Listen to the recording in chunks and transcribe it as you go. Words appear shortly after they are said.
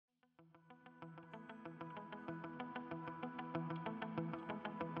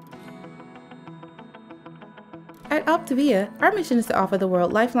At Optavia, our mission is to offer the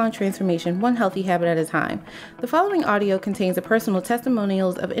world lifelong transformation, one healthy habit at a time. The following audio contains the personal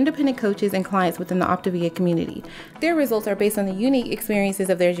testimonials of independent coaches and clients within the Optavia community. Their results are based on the unique experiences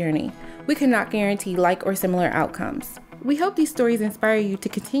of their journey. We cannot guarantee like or similar outcomes. We hope these stories inspire you to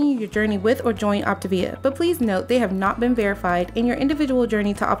continue your journey with or join Optavia, but please note they have not been verified and your individual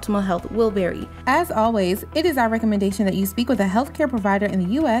journey to optimal health will vary. As always, it is our recommendation that you speak with a healthcare provider in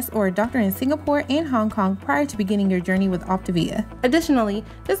the US or a doctor in Singapore and Hong Kong prior to beginning your journey with Optavia. Additionally,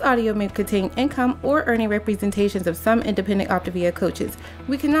 this audio may contain income or earning representations of some independent Optavia coaches.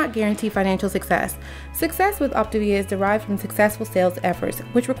 We cannot guarantee financial success. Success with Optavia is derived from successful sales efforts,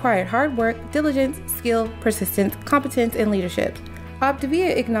 which require hard work, diligence, skill, persistence, competence, and leadership.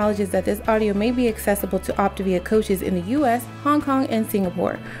 Optavia acknowledges that this audio may be accessible to Optavia coaches in the US, Hong Kong, and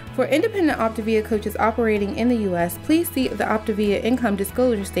Singapore. For independent Optavia coaches operating in the US, please see the Optavia Income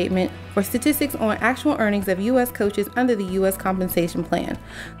Disclosure Statement for statistics on actual earnings of US coaches under the US Compensation Plan.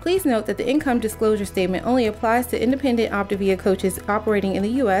 Please note that the Income Disclosure Statement only applies to independent Optavia coaches operating in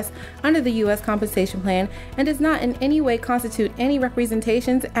the US under the US Compensation Plan and does not in any way constitute any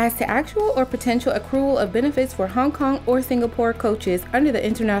representations as to actual or potential accrual of benefits for Hong Kong or Singapore coaches under the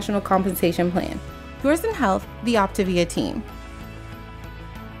International Compensation Plan. Yours in Health, the Optavia team.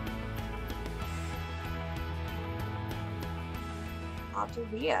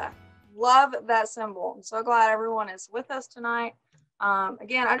 Optavia. Love that symbol. I'm so glad everyone is with us tonight.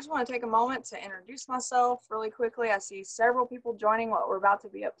 Again, I just want to take a moment to introduce myself really quickly. I see several people joining what we're about to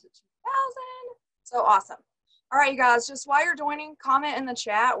be up to 2,000. So awesome. All right, you guys, just while you're joining, comment in the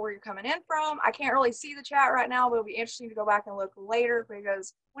chat where you're coming in from. I can't really see the chat right now, but it'll be interesting to go back and look later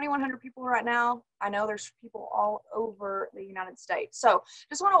because 2,100 people right now. I know there's people all over the United States. So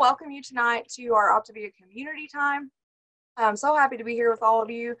just want to welcome you tonight to our Optavia community time. I'm so happy to be here with all of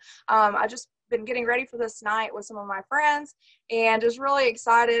you. I just been getting ready for this night with some of my friends and just really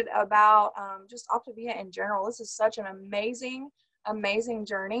excited about just Optavia in general. This is such an amazing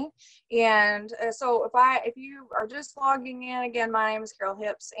journey. And so if you are just logging in, again, my name is Carol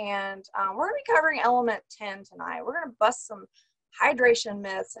Hips, and we're going to be covering element 10 tonight. We're going to bust some hydration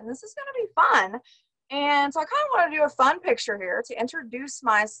myths, and this is going to be fun. And so I kind of want to do a fun picture here to introduce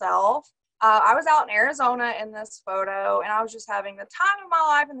myself. I was out in Arizona in this photo, and I was just having the time of my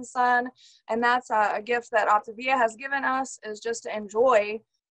life in the sun. And that's a gift that Optavia has given us, is just to enjoy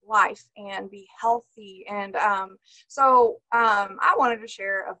life and be healthy. And I wanted to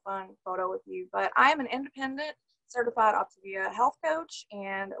share a fun photo with you. But I am an independent certified Optavia health coach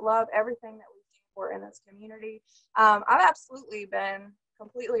and love everything that we do for in this community. I've absolutely been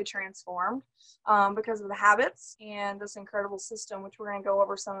completely transformed because of the habits and this incredible system, which we're going to go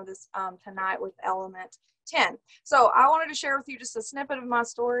over some of this tonight with element 10. So I wanted to share with you just a snippet of my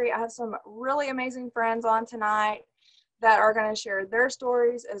story. I have some really amazing friends on tonight that are going to share their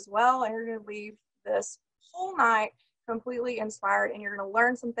stories as well, and you're going to leave this whole night completely inspired, and you're going to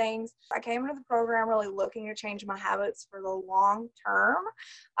learn some things. I came into the program really looking to change my habits for the long term.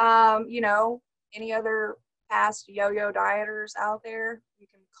 Any other past yo-yo dieters out there, you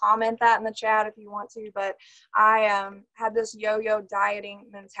can comment that in the chat if you want to, but I had this yo-yo dieting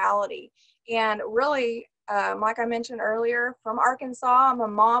mentality. And really, like I mentioned earlier, from Arkansas, I'm a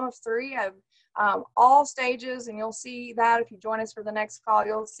mom of 3. I've all stages, and you'll see that if you join us for the next call,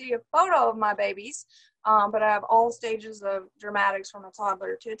 you'll see a photo of my babies. But I have all stages of dramatics from a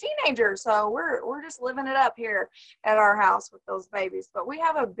toddler to a teenager. So we're just living it up here at our house with those babies. But we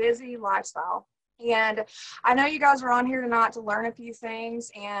have a busy lifestyle. And I know you guys are on here tonight to learn a few things,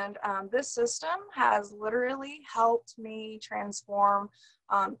 and this system has literally helped me transform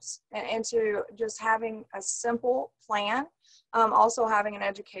into just having a simple plan, also having an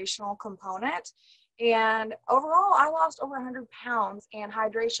educational component. And overall, I lost over 100 pounds, and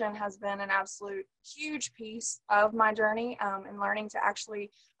hydration has been an absolute huge piece of my journey in learning to actually,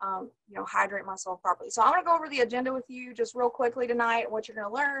 hydrate myself properly. So I'm going to go over the agenda with you just real quickly tonight, what you're going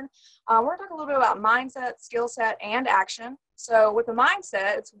to learn. We're going to talk a little bit about mindset, skill set, and action. So with the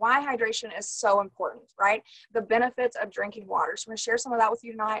mindset, it's why hydration is so important, right? The benefits of drinking water. So I'm going to share some of that with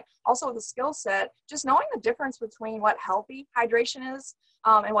you tonight. Also with the skill set, just knowing the difference between what healthy hydration is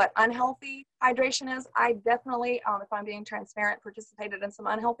and what unhealthy hydration is. I definitely, if I'm being transparent, participated in some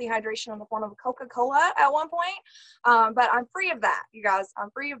unhealthy hydration in the form of Coca-Cola at one point, but I'm free of that, you guys. I'm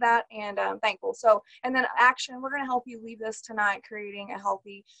free of that, and I'm thankful. So, and then action, we're going to help you leave this tonight creating a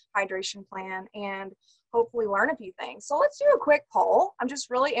healthy hydration plan and hopefully learn a few things. So let's do a quick poll. I'm just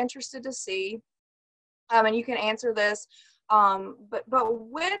really interested to see, and you can answer this, but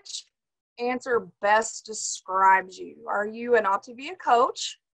which answer best describes you? Are you an Optavia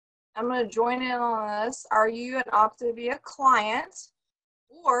coach? I'm going to join in on this. Are you an Optavia client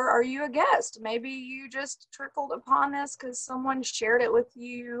or are you a guest? Maybe you just trickled upon this because someone shared it with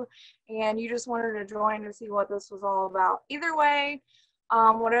you and you just wanted to join to see what this was all about. Either way,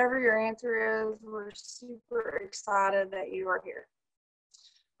 whatever your answer is, we're super excited that you are here.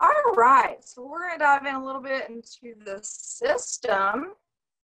 All right, so we're going to dive in a little bit into the system.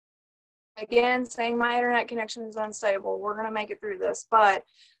 Again, saying my internet connection is unstable. We're going to make it through this, but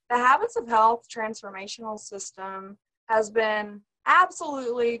the Habits of Health transformational system has been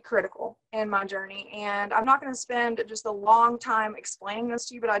absolutely critical in my journey. And I'm not going to spend just a long time explaining this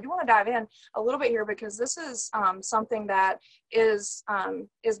to you, but I do want to dive in a little bit here because this is something that is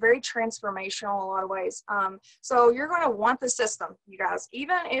very transformational in a lot of ways. So you're going to want the system, you guys,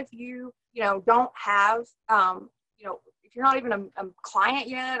 even if you don't have, if you're not even a client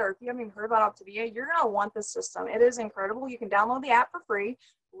yet, or if you haven't even heard about Optavia, you're going to want this system. It is incredible. You can download the app for free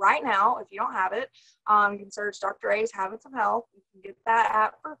right now if you don't have it. You can search Dr. A's Habits of Health. You can get that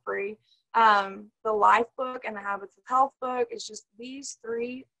app for free. The Life book and the Habits of Health book is just these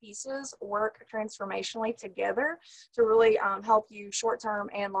three pieces work transformationally together to really help you short-term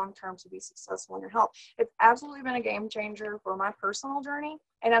and long-term to be successful in your health. It's absolutely been a game changer for my personal journey,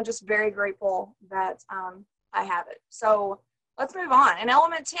 and I'm just very grateful that I have it. So let's move on. And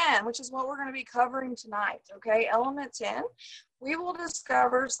element 10, which is what we're going to be covering tonight, okay? Element 10, we will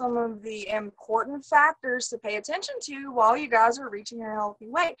discover some of the important factors to pay attention to while you guys are reaching your healthy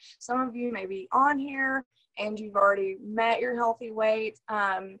weight. Some of you may be on here and you've already met your healthy weight.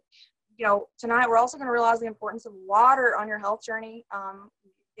 Tonight we're also going to realize the importance of water on your health journey,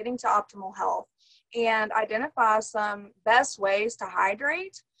 getting to optimal health, and identify some best ways to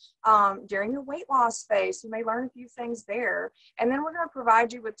hydrate during your weight loss phase. You may learn a few things there. And then we're going to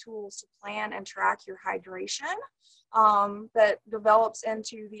provide you with tools to plan and track your hydration that develops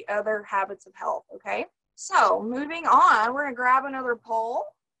into the other habits of health, okay? So moving on, we're going to grab another poll.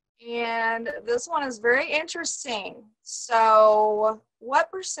 And this one is very interesting. So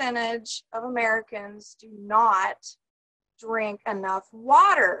what percentage of Americans do not drink enough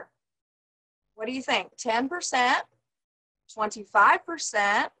water? What do you think? 10%,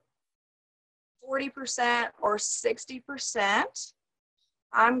 25%, 40%, or 60%?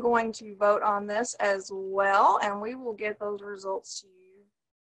 I'm going to vote on this as well, and we will get those results to you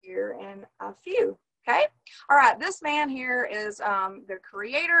here in a few. Okay. All right. This man here is the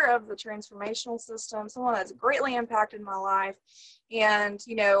creator of the transformational system, someone that's greatly impacted my life. And,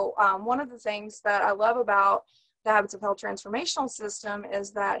 one of the things that I love about the Habits of Health transformational system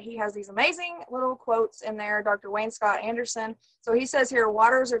is that he has these amazing little quotes in there, Dr. Wayne Scott Anderson. So he says here,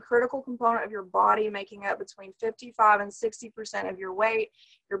 water is a critical component of your body, making up between 55 and 60% of your weight.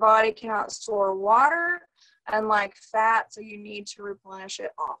 Your body cannot store water, unlike fat, so you need to replenish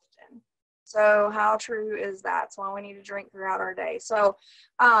it often. So how true is that? It's why we need to drink throughout our day. So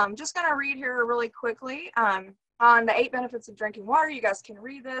just going to read here really quickly on the 8 benefits of drinking water. You guys can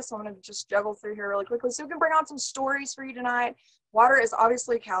read this. I'm going to just juggle through here really quickly so we can bring on some stories for you tonight. Water is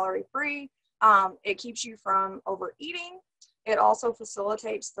obviously calorie-free. It keeps you from overeating. It also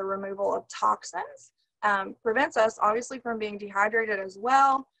facilitates the removal of toxins. Prevents us obviously from being dehydrated as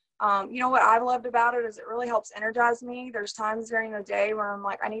well. What I've loved about it is it really helps energize me. There's times during the day where I'm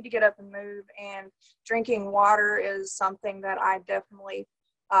like, I need to get up and move, and drinking water is something that I definitely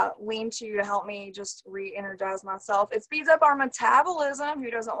lean to help me just re-energize myself. It speeds up our metabolism.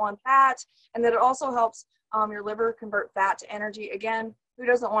 Who doesn't want that? And then it also helps your liver convert fat to energy. Again, who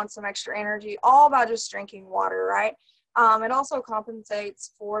doesn't want some extra energy? All by just drinking water, right? It also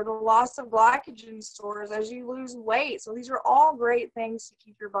compensates for the loss of glycogen stores as you lose weight. So these are all great things to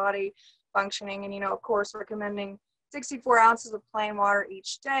keep your body functioning. And, of course, recommending 64 ounces of plain water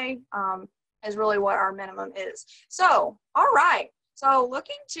each day is really what our minimum is. So, all right. So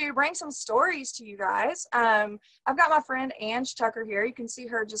looking to bring some stories to you guys. I've got my friend Ange Tucker here. You can see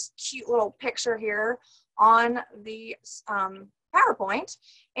her just cute little picture here on the PowerPoint.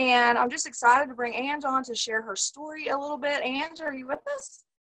 And I'm just excited to bring Ange on to share her story a little bit. Ange, are you with us?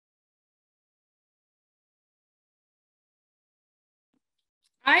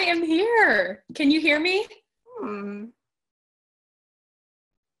 I am here. Can you hear me?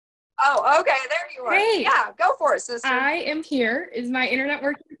 Oh, okay. There you are. Hey. Yeah, go for it, sister. I am here. Is my internet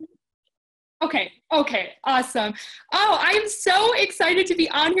working? Okay, awesome. Oh, I am so excited to be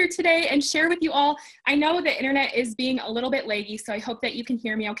on here today and share with you all. I know the internet is being a little bit laggy, so I hope that you can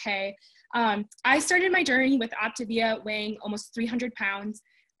hear me okay. I started my journey with Optavia weighing almost 300 pounds.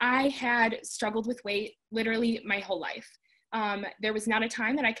 I had struggled with weight literally my whole life. There was not a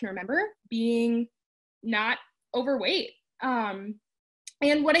time that I can remember being not overweight.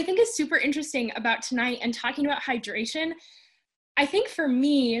 And what I think is super interesting about tonight and talking about hydration, I think for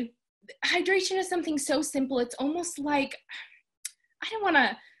me, hydration is something so simple. It's almost like, I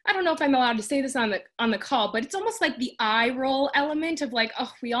don't know if I'm allowed to say this on the call, but it's almost like the eye roll element of like,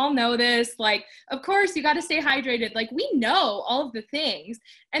 oh, we all know this. Like, of course you got to stay hydrated. Like, we know all of the things.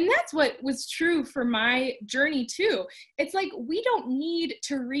 And that's what was true for my journey too. It's like, we don't need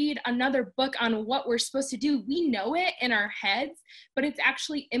to read another book on what we're supposed to do. We know it in our heads, but it's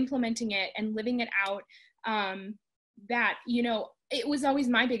actually implementing it and living it out. That, you know, it was always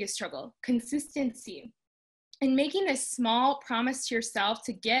my biggest struggle, consistency. And making this small promise to yourself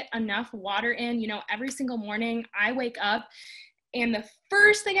to get enough water in, you know, every single morning I wake up and the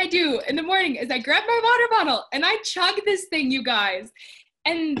first thing I do in the morning is I grab my water bottle and I chug this thing, you guys.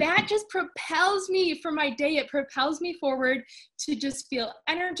 And that just propels me for my day. It propels me forward to just feel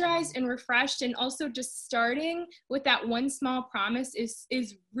energized and refreshed. And also just starting with that one small promise is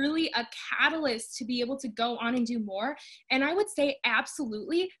really a catalyst to be able to go on and do more. And I would say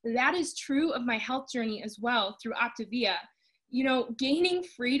absolutely that is true of my health journey as well through Optavia. You know, gaining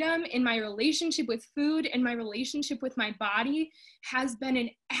freedom in my relationship with food and my relationship with my body has been an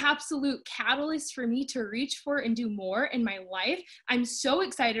absolute catalyst for me to reach for and do more in my life. I'm so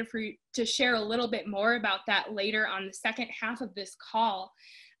excited for you to share a little bit more about that later on the second half of this call.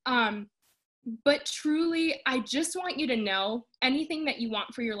 But truly, I just want you to know anything that you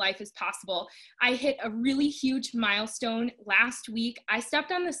want for your life is possible. I hit a really huge milestone last week. I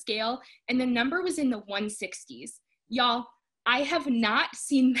stepped on the scale and the number was in the 160s. Y'all, I have not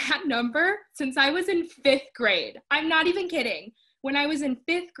seen that number since I was in 5th grade. I'm not even kidding. When I was in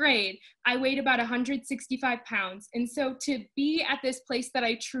 5th grade, I weighed about 165 pounds. And so to be at this place that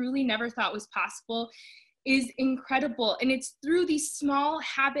I truly never thought was possible is incredible. And it's through these small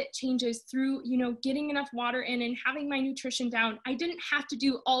habit changes, through, you know, getting enough water in and having my nutrition down. I didn't have to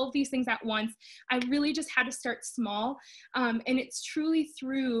do all of these things at once. I really just had to start small. And it's truly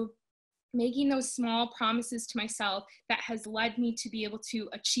through making those small promises to myself that has led me to be able to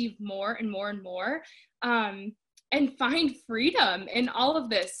achieve more and more and more, and find freedom in all of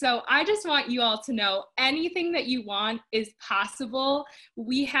this. So I just want you all to know anything that you want is possible.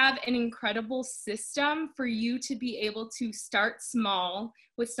 We have an incredible system for you to be able to start small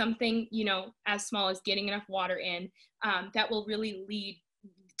with something, you know, as small as getting enough water in, that will really lead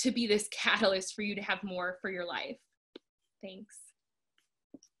to be this catalyst for you to have more for your life. Thanks.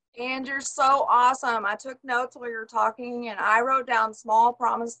 And you're so awesome. I took notes while you were talking and I wrote down small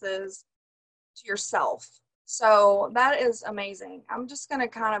promises to yourself. So that is amazing. I'm just going to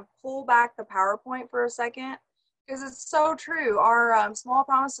kind of pull back the PowerPoint for a second because it's so true. Our small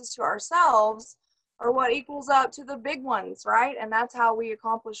promises to ourselves are what equals up to the big ones, right? And that's how we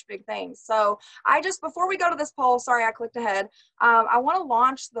accomplish big things. So before we go to this poll, sorry, I clicked ahead. I want to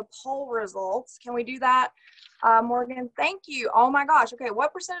launch the poll results. Can we do that? Morgan, thank you. Oh my gosh. Okay.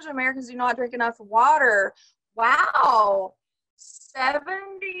 What percentage of Americans do not drink enough water? Wow.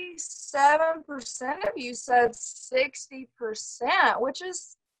 77% of you said 60%, which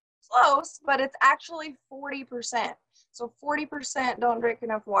is close, but it's actually 40%. So 40% don't drink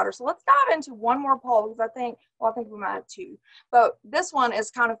enough water. So let's dive into one more poll because I think we might have two, but this one is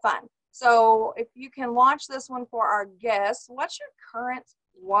kind of fun. So if you can launch this one for our guests, what's your current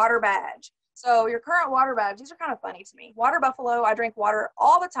water badge? So your current water badge, these are kind of funny to me. Water buffalo, I drink water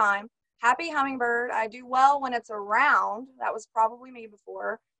all the time. Happy hummingbird, I do well when it's around. That was probably me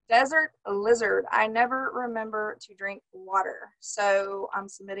before. Desert lizard, I never remember to drink water. So I'm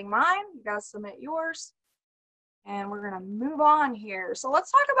submitting mine. You guys submit yours. And we're going to move on here. So let's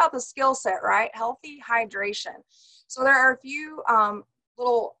talk about the skill set, right? Healthy hydration. So there are a few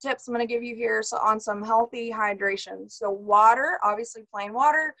little tips I'm going to give you here on some healthy hydration. So water, obviously plain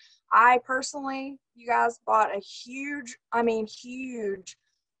water. I personally, you guys, bought a huge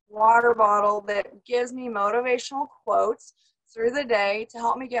water bottle that gives me motivational quotes through the day to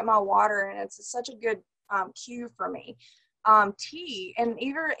help me get my water. And it's such a good cue for me. Tea and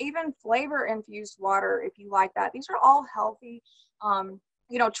even flavor infused water if you like that. These are all healthy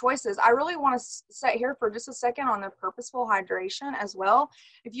choices. I really want to sit here for just a second on the purposeful hydration as well.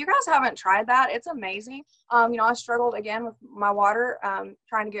 If you guys haven't tried that, it's amazing. I struggled again with my water,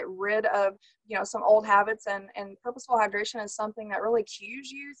 trying to get rid of some old habits, and purposeful hydration is something that really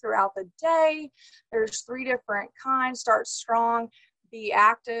cues you throughout the day. There's 3 different kinds. Start strong, be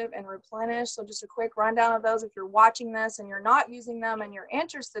active, and replenish. So just a quick rundown of those. If you're watching this and you're not using them and you're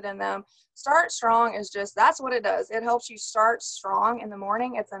interested in them, Start Strong is that's what it does. It helps you start strong in the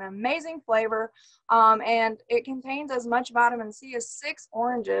morning. It's an amazing flavor, and it contains as much vitamin C as 6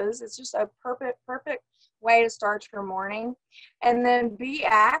 oranges. It's just a perfect way to start your morning. And then Be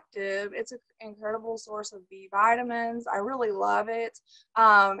Active, it's an incredible source of B vitamins. I really love it.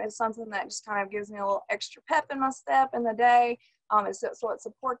 It's something that just kind of gives me a little extra pep in my step in the day. So it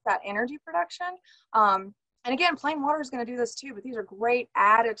supports that energy production. And again, plain water is going to do this too, but these are great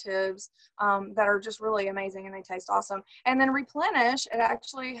additives that are just really amazing, and they taste awesome. And then Replenish, it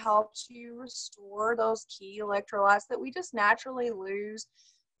actually helps you restore those key electrolytes that we just naturally lose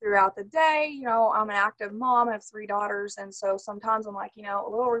throughout the day. You know, I'm an active mom, I have 3 daughters, and so sometimes I'm like, you know,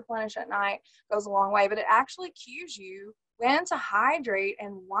 a little Replenish at night goes a long way, but it actually cues you when to hydrate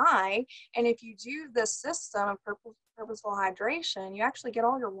and why. And if you do this system of purposeful hydration, you actually get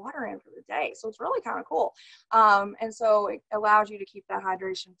all your water in for the day. So it's really kind of cool. And so it allows you to keep that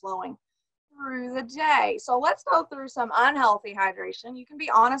hydration flowing through the day. So let's go through some unhealthy hydration. You can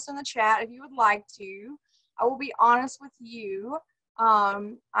be honest in the chat if you would like to. I will be honest with you.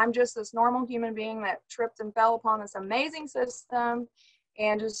 I'm just this normal human being that tripped and fell upon this amazing system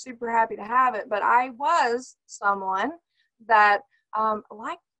and just super happy to have it. But I was someone that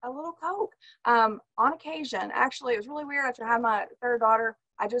liked a little Coke on occasion. Actually, it was really weird. After I had my 3rd daughter,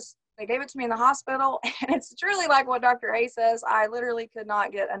 they gave it to me in the hospital, and it's truly like what Dr. A says. I literally could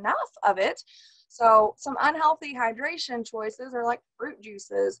not get enough of it. So some unhealthy hydration choices are like fruit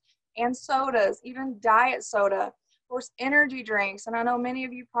juices and sodas, even diet soda, of course, energy drinks. And I know many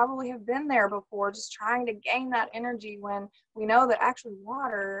of you probably have been there before, just trying to gain that energy when we know that actually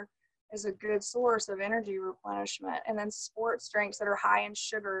water is a good source of energy replenishment. And then sports drinks that are high in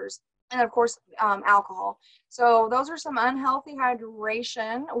sugars, and of course, alcohol. So those are some unhealthy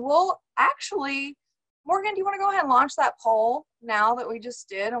hydration. Morgan, do you want to go ahead and launch that poll now that we just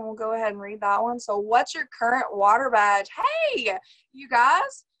did, and we'll go ahead and read that one. So what's your current water badge? Hey, you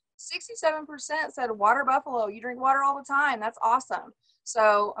guys, 67% said Water Buffalo. You drink water all the time. That's awesome.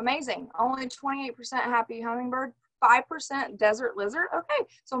 So amazing. Only 28% Happy Hummingbird. 5% Desert Lizard. Okay,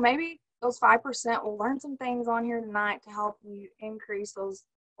 so maybe those 5% will learn some things on here tonight to help you increase those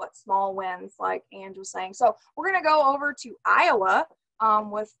small wins, like Ange was saying. So we're going to go over to Iowa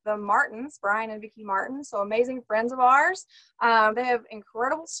with the Martins, Brian and Vicki Martin. So amazing friends of ours. They have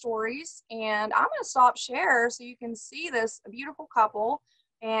incredible stories, and I'm going to stop share so you can see this beautiful couple.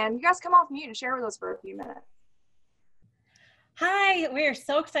 And you guys come off mute and share with us for a few minutes. Hi, we are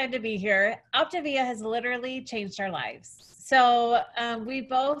so excited to be here. Optavia has literally changed our lives. So we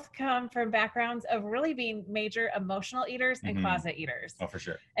both come from backgrounds of really being major emotional eaters and closet eaters. Oh, for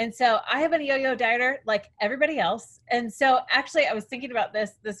sure. And so I have been a yo-yo dieter like everybody else. And so actually I was thinking about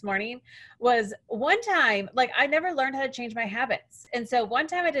this morning was one time, like I never learned how to change my habits. And so one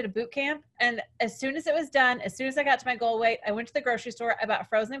time I did a boot camp, and as soon as it was done, as soon as I got to my goal weight, I went to the grocery store, I bought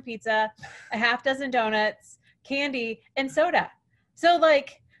frozen pizza, a half dozen donuts, candy, and soda. So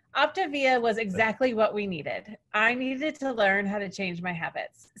like Optavia was exactly what we needed. I needed to learn how to change my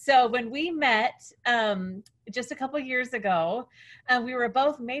habits. So when we met just a couple years ago, we were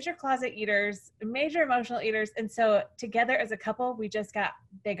both major closet eaters, major emotional eaters. And so together as a couple, we just got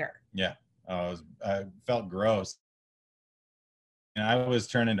bigger. Yeah. I felt gross. And I was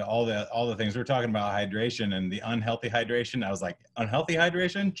turning to all the things we're talking about, hydration and the unhealthy hydration. I was like, unhealthy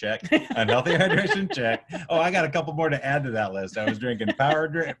hydration, check. Unhealthy hydration, check. Oh, I got a couple more to add to that list. I was drinking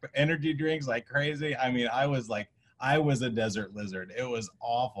energy drinks like crazy. I mean, I was a desert lizard. It was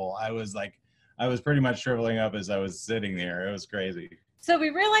awful. I was pretty much shriveling up as I was sitting there. It was crazy. So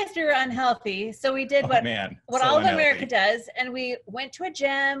we realized we were unhealthy. So we did what all of America does. And we went to a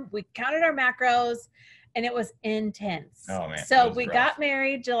gym, we counted our macros, and it was intense. Oh man. So we got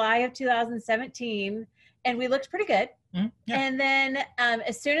married July of 2017, and we looked pretty good. Yeah. And then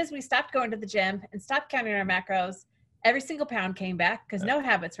as soon as we stopped going to the gym and stopped counting our macros, every single pound came back because no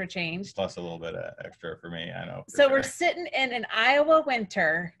habits were changed. Plus a little bit extra for me, I know. So we're sitting in an Iowa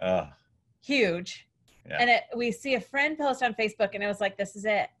winter, huge. Yeah. And we see a friend post on Facebook, and it was like, this is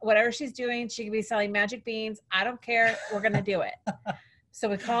it. Whatever she's doing, she could be selling magic beans. I don't care. We're going to do it. So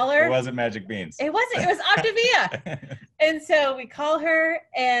we call her. It wasn't magic beans. It wasn't. It was Optavia. And so we call her,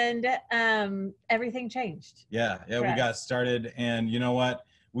 and everything changed. Yeah. We got started, and you know what?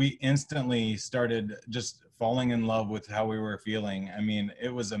 We instantly started just falling in love with how we were feeling. I mean,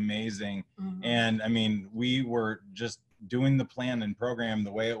 it was amazing. Mm-hmm. And I mean, we were just doing the plan and program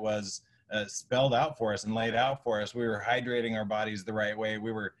the way it was spelled out for us and laid out for us. We were hydrating our bodies the right way.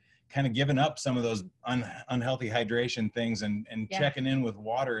 We were kind of giving up some of those unhealthy hydration things and checking in with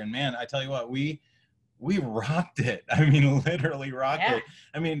water. And man, I tell you what, we rocked it. I mean, literally rocked it.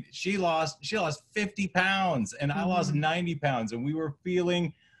 I mean, she lost 50 pounds and I lost 90 pounds, and we were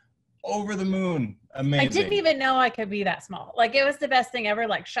feeling over the moon. Amazing. I didn't even know I could be that small. Like, it was the best thing ever.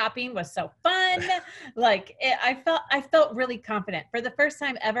 Like, shopping was so fun. Like, I felt really confident for the first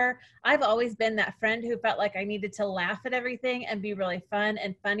time ever. I've always been that friend who felt like I needed to laugh at everything and be really fun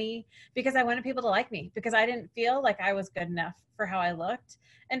and funny because I wanted people to like me, because I didn't feel like I was good enough for how I looked.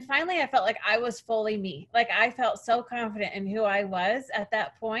 And finally, I felt like I was fully me. Like, I felt so confident in who I was at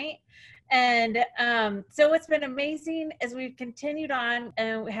that point. And so it's been amazing as we've continued on,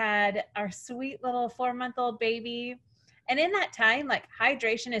 and we had our sweet little 4-month-old baby. And in that time, like,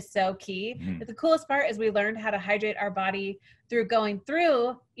 hydration is so key. Mhm. But the coolest part is we learned how to hydrate our body through going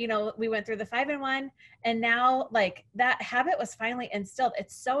through, you know, we went through the 5-in-1, and now, like, that habit was finally instilled.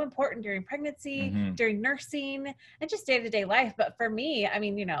 It's so important during pregnancy, Mhm. during nursing, and just day-to-day life. But for me, I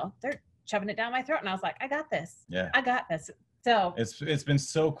mean, you know, they're shoving it down my throat, and I was like, I got this. Yeah. I got this. So It's been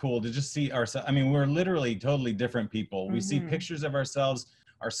so cool to just see ourselves. I mean, we're literally totally different people. We see Mhm. pictures of ourselves.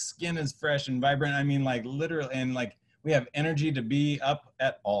 Our skin is fresh and vibrant. I mean, like, literally, and like, we have energy to be up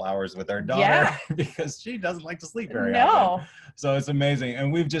at all hours with our daughter Yeah. because she doesn't like to sleep very often. No. So it's amazing.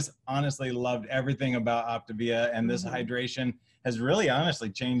 And we've just honestly loved everything about Optavia, and this Mhm. hydration has really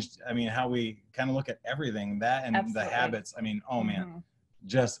honestly changed, I mean, how we kind of look at everything, that and Absolutely. the habits. I mean, oh man, Mhm.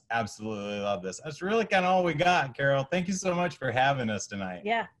 just absolutely love this. That's really kind of all we got, Carol. Thank you so much for having us tonight.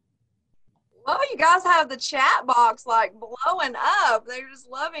 Yeah. Well, you guys have the chat box like blowing up. They're just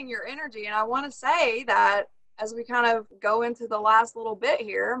loving your energy. And I want to say that as we kind of go into the last little bit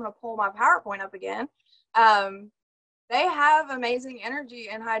here, I'm going to pull my PowerPoint up again. They have amazing energy,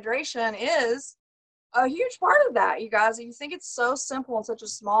 and hydration is a huge part of that, you guys. You think it's so simple and such a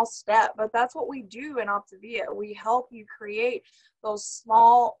small step, but that's what we do in Optavia. We help you create those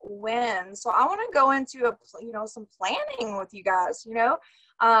small wins. So I want to go into some planning with you guys.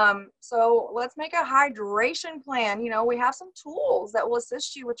 So let's make a hydration plan. We have some tools that will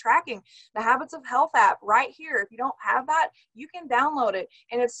assist you with tracking the Habits of Health app right here. If you don't have that, you can download it,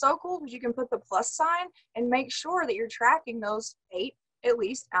 and it's so cool because you can put the plus sign and make sure that you're tracking those at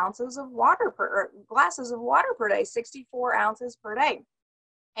least ounces of water glasses of water per day, 64 ounces per day.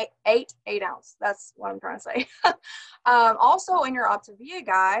 8 ounce. That's what I'm trying to say. Also in your Optavia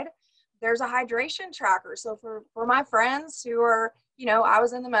guide, there's a hydration tracker. So for my friends who are, I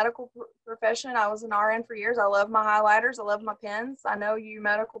was in the medical profession. I was an RN for years. I love my highlighters. I love my pens. I know you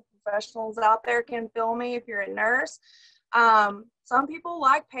medical professionals out there can feel me if you're a nurse. Some people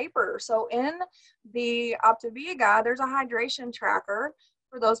like paper. So in the Optavia guide, there's a hydration tracker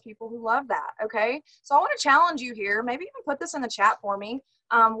for those people who love that. Okay. So I want to challenge you here. Maybe you can put this in the chat for me.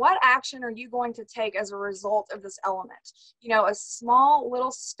 What action are you going to take as a result of this element? A small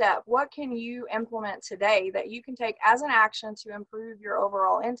little step. What can you implement today that you can take as an action to improve your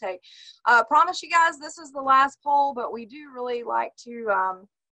overall intake? Promise you guys, this is the last poll, but we do really like to,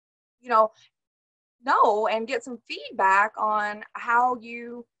 know and get some feedback on how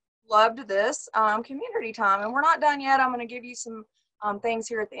you loved this community time. And we're not done yet. I'm going to give you some things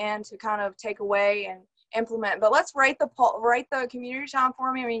here at the end to kind of take away and implement. But let's rate the community time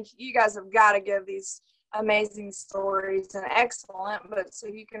for me. I mean, you guys have got to give these amazing stories an excellent, but so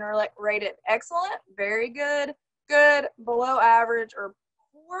you can rate it excellent, very good, good, below average, or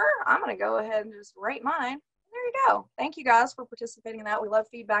poor. I'm going to go ahead and just rate mine. There you go. Thank you guys for participating in that. We love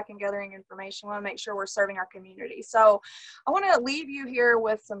feedback and gathering information. We want to make sure we're serving our community. So I want to leave you here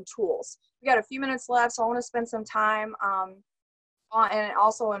with some tools. We got a few minutes left, so I want to spend some time and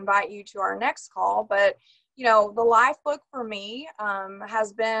also invite you to our next call. But the Life Book for me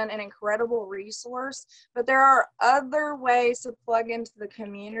has been an incredible resource, but there are other ways to plug into the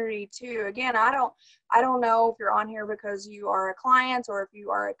community too. Again, I don't know if you're on here because you are a client or if you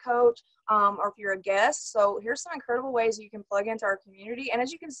are a coach or if you're a guest. So here's some incredible ways you can plug into our community. And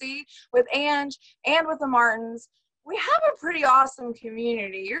as you can see with Ange and with the Martins, we have a pretty awesome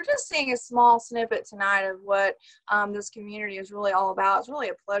community. You're just seeing a small snippet tonight of what this community is really all about. It's really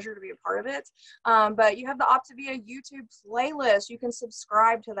a pleasure to be a part of it. But you have the Optavia YouTube playlist. You can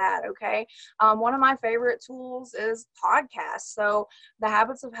subscribe to that, okay? One of my favorite tools is podcasts. So the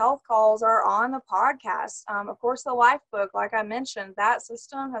Habits of Health calls are on the podcast. Of course, the Life Book, like I mentioned, that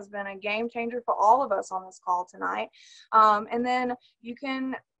system has been a game changer for all of us on this call tonight. And then you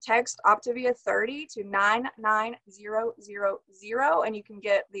can text Optavia 30 to 99000 and you can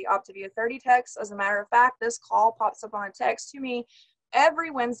get the Optavia 30 text. As a matter of fact, this call pops up on a text to me every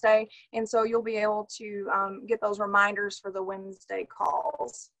Wednesday, and so you'll be able to get those reminders for the Wednesday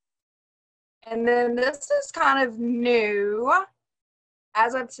calls. And then this is kind of new.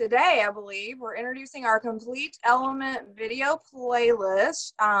 As of today, I believe, we're introducing our Complete Element video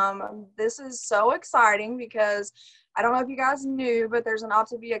playlist. This is so exciting because I don't know if you guys knew, but there's an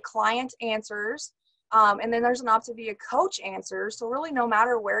Optavia Client Answers. And then there's an Optavia Coach Answers. So really, no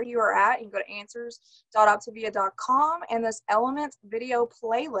matter where you are at, you can go to answers.optavia.com, and this Element video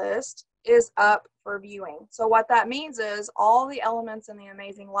playlist is up for viewing. So what that means is all the elements in the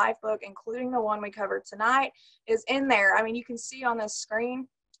Amazing Life book, including the one we covered tonight, is in there. I mean, you can see on this screen,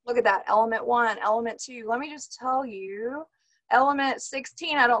 look at that, Element 1, Element 2. Let me just tell you, Element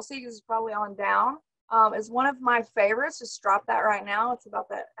 16, I don't see because it's probably on down. Is one of my favorites. Just drop that right now. It's about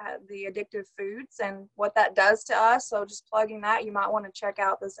the addictive foods and what that does to us. So just plugging that, you might want to check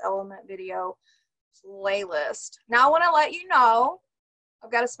out this Element video playlist. Now I want to let you know, I've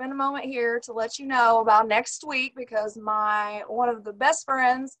got to spend a moment here to let you know about next week, because one of the best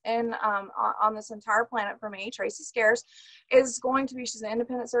friends on this entire planet for me, Tracy Scares, is going to be, she's an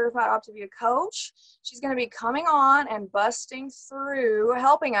independent certified Optavia coach. She's going to be coming on and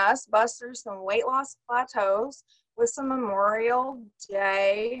helping us bust through some weight loss plateaus with some Memorial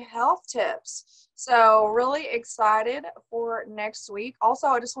Day health tips. So really excited for next week. Also,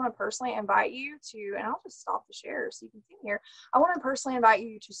 I just want to personally invite you to, and I'll just stop the share so you can see here. I want to personally invite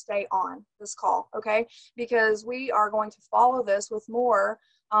you to stay on this call, okay? Because we are going to follow this with more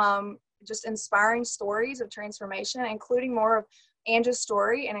just inspiring stories of transformation, including more of Angie's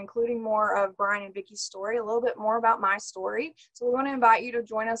story and including more of Brian and Vicky's story, a little bit more about my story. So we want to invite you to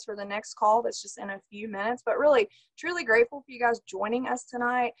join us for the next call that's just in a few minutes, but really truly grateful for you guys joining us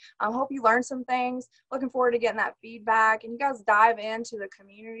tonight. I hope you learned some things. Looking forward to getting that feedback, and you guys dive into the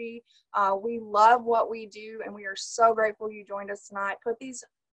community. We love what we do, and we are so grateful you joined us tonight. Put these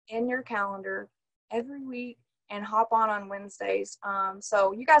in your calendar every week and hop on Wednesdays.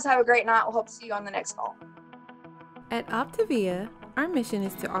 So you guys have a great night. We'll hope to see you on the next call. At Optavia, our mission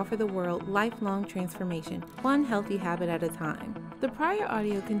is to offer the world lifelong transformation, one healthy habit at a time. The prior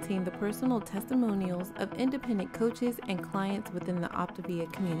audio contained the personal testimonials of independent coaches and clients within the Optavia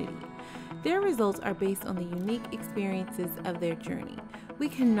community. Their results are based on the unique experiences of their journey. We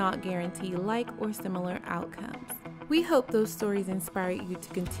cannot guarantee like or similar outcomes. We hope those stories inspire you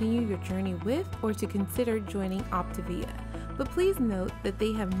to continue your journey with or to consider joining Optavia. But please note that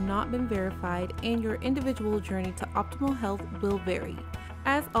they have not been verified, and your individual journey to optimal health will vary.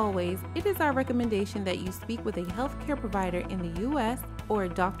 As always, it is our recommendation that you speak with a healthcare provider in the US or a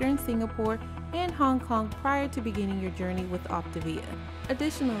doctor in Singapore and Hong Kong prior to beginning your journey with Optavia.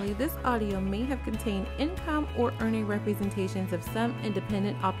 Additionally, this audio may have contained income or earning representations of some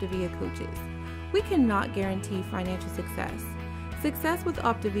independent Optavia coaches. We cannot guarantee financial success. Success with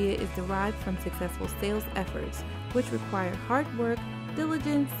Optavia is derived from successful sales efforts, which require hard work,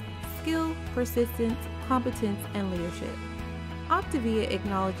 diligence, skill, persistence, competence, and leadership. Optavia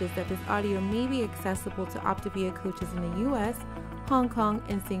acknowledges that this audio may be accessible to Optavia coaches in the US, Hong Kong,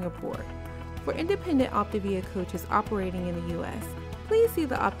 and Singapore. For independent Optavia coaches operating in the US, please see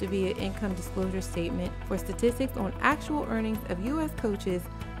the Optavia Income Disclosure Statement for statistics on actual earnings of US coaches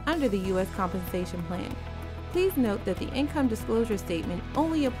under the US Compensation Plan. Please note that the Income Disclosure Statement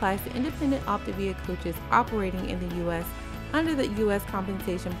only applies to independent Optavia coaches operating in the U.S. under the U.S.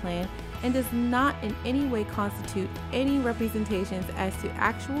 Compensation Plan and does not in any way constitute any representations as to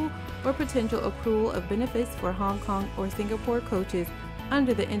actual or potential accrual of benefits for Hong Kong or Singapore coaches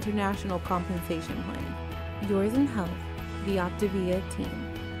under the International Compensation Plan. Yours in health, the Optavia team.